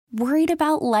Worried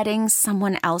about letting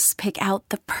someone else pick out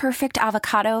the perfect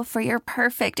avocado for your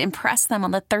perfect impress them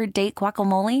on the third date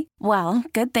guacamole? Well,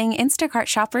 good thing Instacart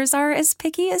shoppers are as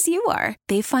picky as you are.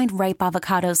 They find ripe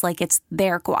avocados like it's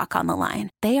their guac on the line.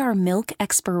 They are milk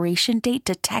expiration date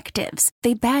detectives.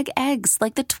 They bag eggs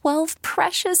like the 12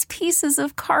 precious pieces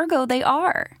of cargo they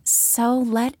are. So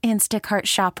let Instacart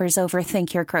shoppers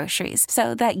overthink your groceries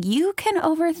so that you can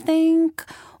overthink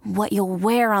what you'll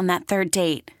wear on that third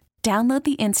date. Download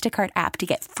the Instacart app to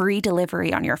get free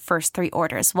delivery on your first 3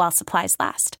 orders while supplies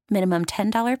last. Minimum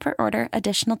 $10 per order.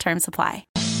 Additional terms apply.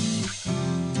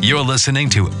 You're listening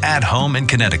to At Home in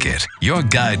Connecticut, your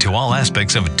guide to all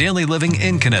aspects of daily living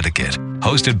in Connecticut.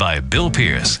 Hosted by Bill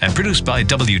Pierce and produced by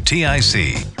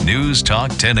WTIC News Talk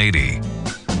 1080.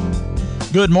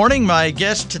 Good morning. My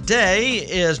guest today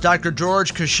is Dr.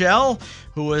 George Kushel,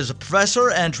 who is a professor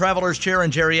and Traveler's Chair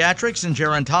in Geriatrics and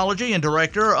Gerontology and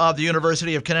Director of the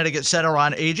University of Connecticut Center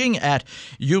on Aging at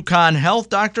UConn Health.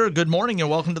 Doctor, good morning and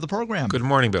welcome to the program. Good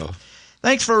morning, Bill.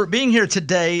 Thanks for being here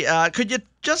today. Could you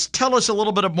just tell us a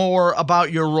little bit more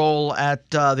about your role at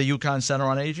the UConn Center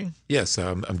on Aging? Yes,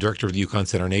 I'm Director of the UConn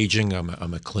Center on Aging. I'm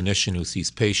a clinician who sees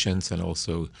patients, and I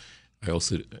also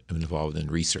am involved in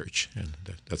research, and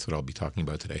that's what I'll be talking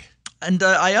about today. And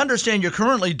I understand you're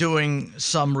currently doing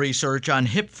some research on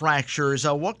hip fractures.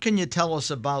 What can you tell us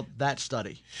about that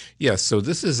study? Yes, so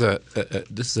this is a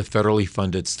federally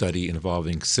funded study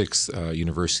involving 6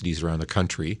 universities around the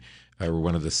country. We're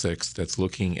one of the 6 that's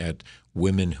looking at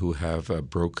women who have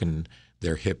broken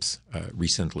their hips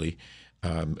recently,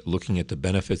 looking at the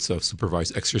benefits of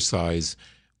supervised exercise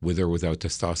with or without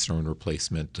testosterone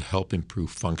replacement to help improve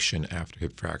function after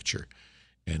hip fracture.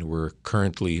 And we're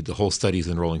currently, the whole study is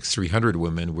enrolling 300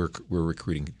 women. We're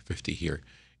recruiting 50 here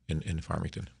in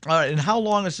Farmington. All right. And how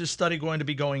long is this study going to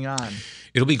be going on?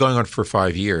 It'll be going on for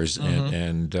 5 years.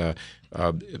 And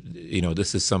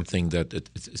this is something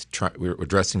that we're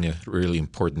addressing a really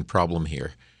important problem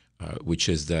here, which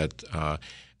is that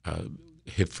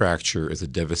hip fracture is a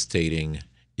devastating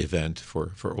event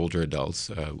for older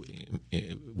adults,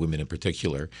 women in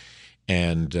particular.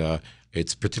 And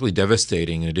it's particularly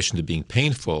devastating. In addition to being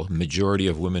painful, majority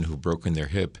of women who've broken their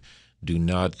hip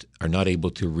are not able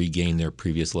to regain their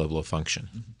previous level of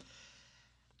function.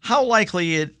 How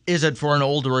likely is it for an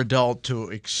older adult to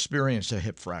experience a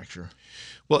hip fracture?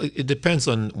 Well, it depends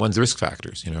on one's risk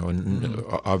factors, and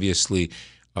obviously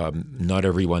not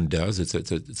everyone does. It's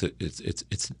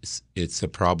a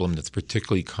problem that's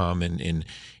particularly common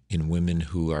in women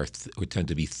who tend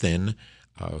to be thin,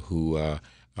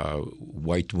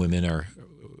 white women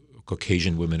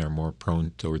Caucasian women are more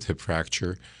prone towards hip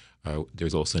fracture.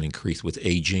 There's also an increase with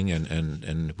aging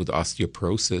and with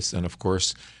osteoporosis and, of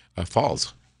course,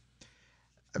 falls.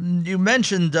 You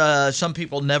mentioned some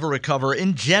people never recover.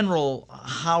 In general,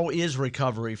 how is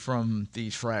recovery from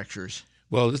these fractures?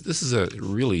 Well, this is a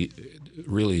really,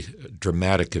 really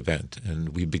dramatic event, and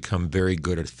we've become very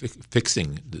good at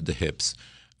fixing the hips.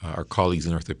 Our colleagues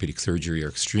in orthopedic surgery are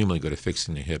extremely good at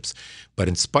fixing the hips. But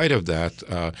in spite of that,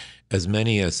 as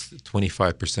many as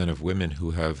 25% of women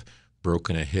who have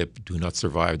broken a hip do not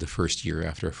survive the first year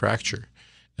after a fracture.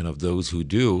 And of those who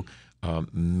do,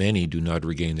 many do not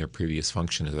regain their previous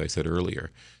function, as I said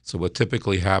earlier. So what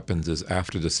typically happens is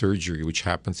after the surgery, which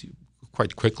happens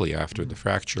quite quickly after the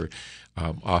fracture,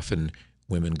 often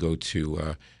women go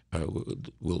to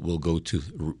will go to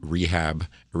a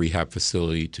rehab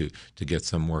facility to get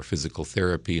some more physical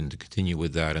therapy and to continue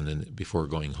with that, and then before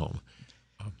going home.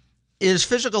 Is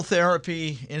physical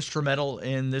therapy instrumental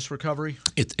in this recovery?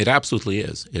 It absolutely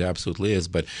is. It absolutely is.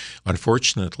 But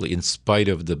unfortunately, in spite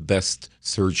of the best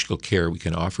surgical care we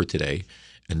can offer today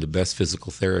and the best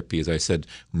physical therapy, as I said,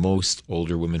 most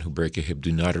older women who break a hip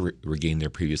do not regain their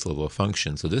previous level of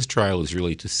function. So this trial is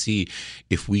really to see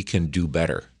if we can do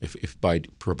better, if by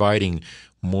providing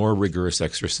more rigorous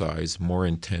exercise, more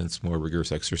intense, more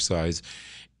rigorous exercise,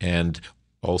 and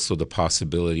also the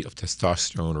possibility of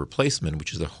testosterone replacement,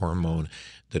 which is a hormone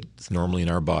that's normally in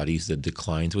our bodies that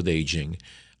declines with aging,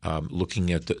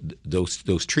 looking at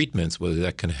those treatments, whether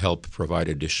that can help provide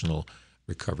additional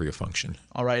recovery of function.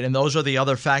 All right, and those are the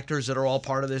other factors that are all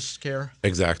part of this care?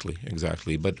 Exactly.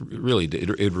 But really,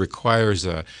 it requires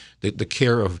the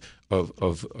care of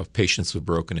patients who've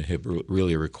broken a hip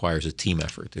really requires a team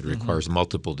effort. It requires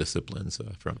multiple disciplines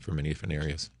from many different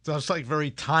areas. So it's like a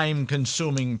very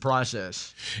time-consuming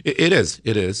process. It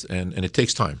is, and it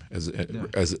takes time.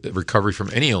 As recovery from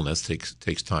any illness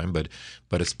takes time, but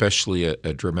especially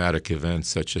a dramatic event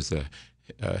such as a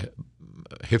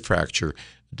hip fracture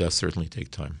does certainly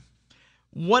take time.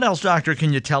 What else, doctor,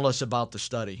 can you tell us about the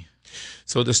study?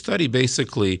 So the study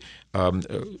basically,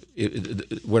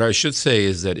 what I should say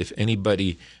is that if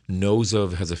anybody knows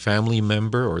of, has a family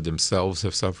member or themselves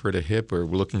have suffered a hip, or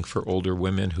we're looking for older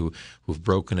women who've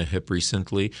broken a hip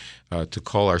recently, to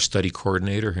call our study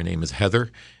coordinator. Her name is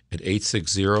Heather at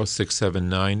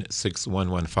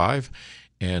 860-679-6115,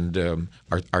 and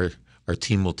our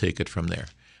team will take it from there.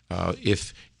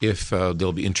 If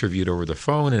they'll be interviewed over the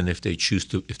phone, and if they choose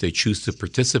to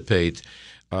participate,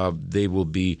 they will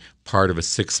be part of a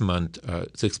 6 month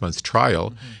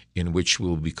trial in which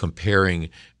we'll be comparing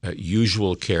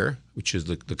usual care, which is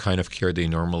the kind of care they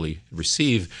normally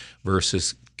receive,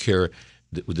 versus care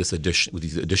with these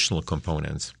additional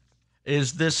components.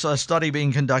 Is this study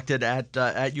being conducted at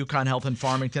UConn Health in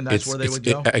Farmington? That's where they would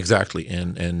go? Exactly,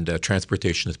 and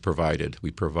transportation is provided. We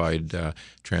provide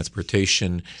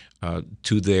transportation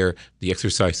to there. The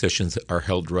exercise sessions are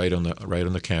held right on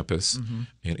the campus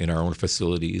in our own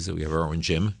facilities. We have our own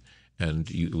gym, and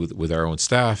with our own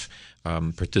staff.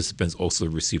 Participants also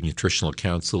receive nutritional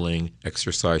counseling,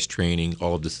 exercise training.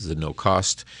 All of this is at no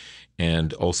cost,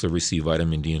 and also receive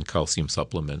vitamin D and calcium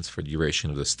supplements for the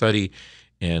duration of the study.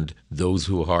 And those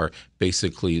who are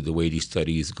basically, the way these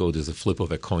studies go, there's a flip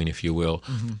of a coin, if you will,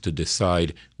 to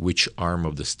decide which arm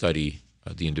of the study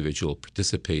the individual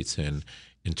participates in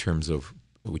terms of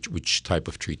which type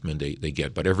of treatment they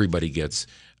get. But everybody gets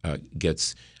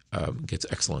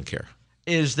excellent care.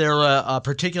 Is there a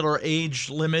particular age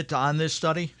limit on this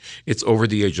study? It's over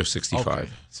the age of 65. Okay.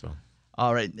 So.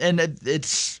 All right, and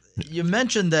it's. You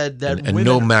mentioned that and women...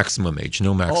 no maximum age,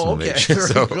 age.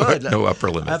 So good. No upper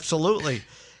limit. Absolutely.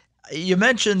 You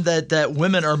mentioned that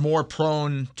women are more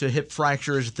prone to hip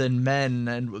fractures than men,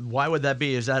 and why would that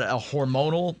be? Is that a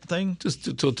hormonal thing?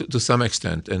 Just to some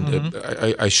extent. And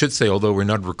I should say, although we're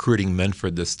not recruiting men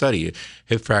for this study,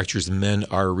 hip fractures in men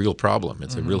are a real problem.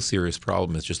 It's a real serious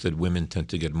problem. It's just that women tend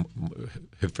to get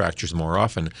hip fractures more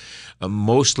often.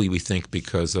 Mostly, we think,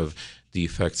 because of the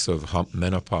effects of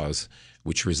menopause,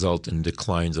 which result in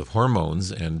declines of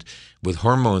hormones. And with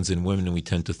hormones in women, we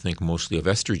tend to think mostly of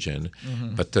estrogen.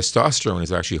 But testosterone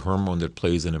is actually a hormone that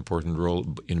plays an important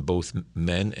role in both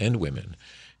men and women.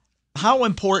 How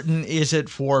important is it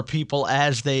for people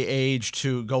as they age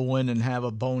to go in and have a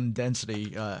bone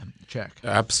density check?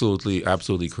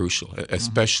 Absolutely crucial.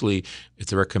 Especially,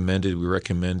 it's recommended. We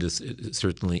recommend this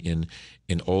certainly in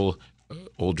all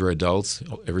older adults,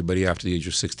 everybody after the age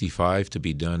of 65, to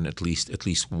be done at least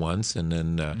once, and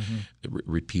then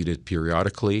repeated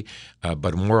periodically.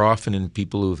 But more often in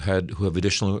people who have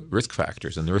additional risk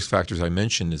factors, and the risk factors I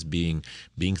mentioned is being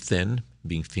thin,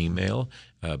 being female,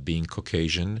 being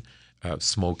Caucasian,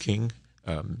 smoking,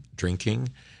 drinking,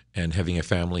 and having a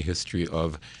family history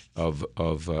of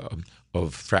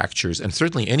fractures, and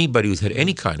certainly anybody who's had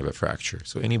any kind of a fracture.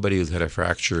 So anybody who's had a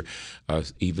fracture,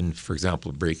 even, for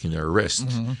example, breaking their wrist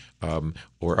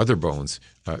or other bones,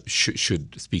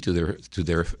 should speak to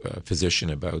their physician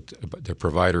about their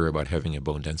provider about having a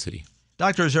bone density.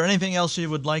 Doctor, is there anything else you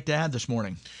would like to add this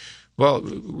morning? Well,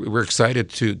 we're excited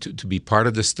to be part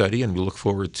of this study, and we look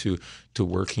forward to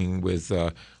working with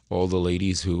all the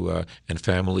ladies and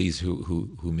families who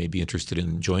may be interested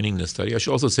in joining this study. I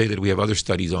should also say that we have other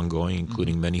studies ongoing,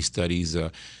 including many studies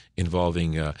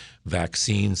involving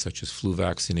vaccines, such as flu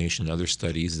vaccination, and other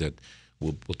studies that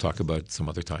we'll talk about some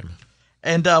other time.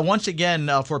 And once again,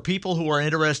 for people who are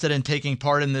interested in taking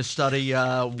part in this study,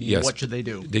 yes, what should they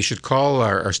do? They should call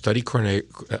our study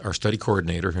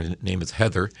coordinator. Her name is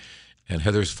Heather, and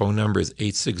Heather's phone number is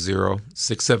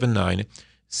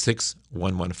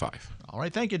 860-679-6115. All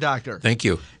right. Thank you, Doctor. Thank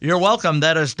you. You're welcome.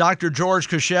 That is Dr. George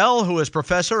Kushel, who is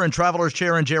professor and traveler's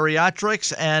chair in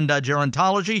geriatrics and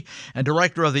gerontology and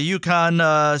director of the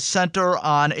UConn Center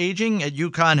on Aging at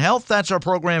UConn Health. That's our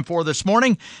program for this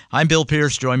morning. I'm Bill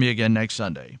Pierce. Join me again next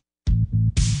Sunday.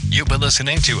 You've been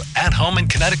listening to At Home in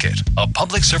Connecticut, a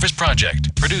public service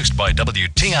project produced by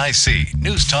WTIC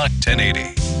News Talk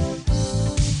 1080.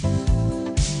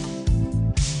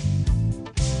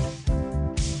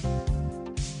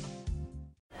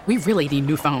 We really need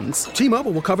new phones.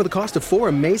 T-Mobile will cover the cost of 4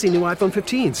 amazing new iPhone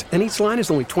 15s, and each line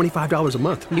is only $25 a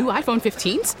month. New iPhone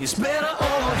 15s? It's better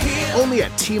over here. Only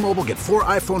at T-Mobile, get 4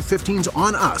 iPhone 15s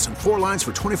on us and 4 lines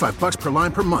for $25 per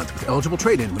line per month with eligible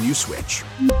trade-in when you switch.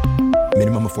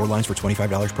 Minimum of 4 lines for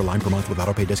 $25 per line per month with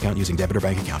autopay discount using debit or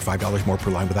bank account. $5 more per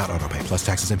line without autopay, plus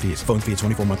taxes and fees. Phone fee at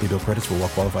 24 monthly bill credits for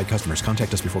well-qualified customers.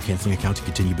 Contact us before canceling account to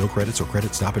continue bill credits or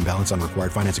credit stop and balance on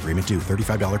required finance agreement due.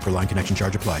 $35 per line connection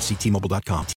charge applies. See T-Mobile.com.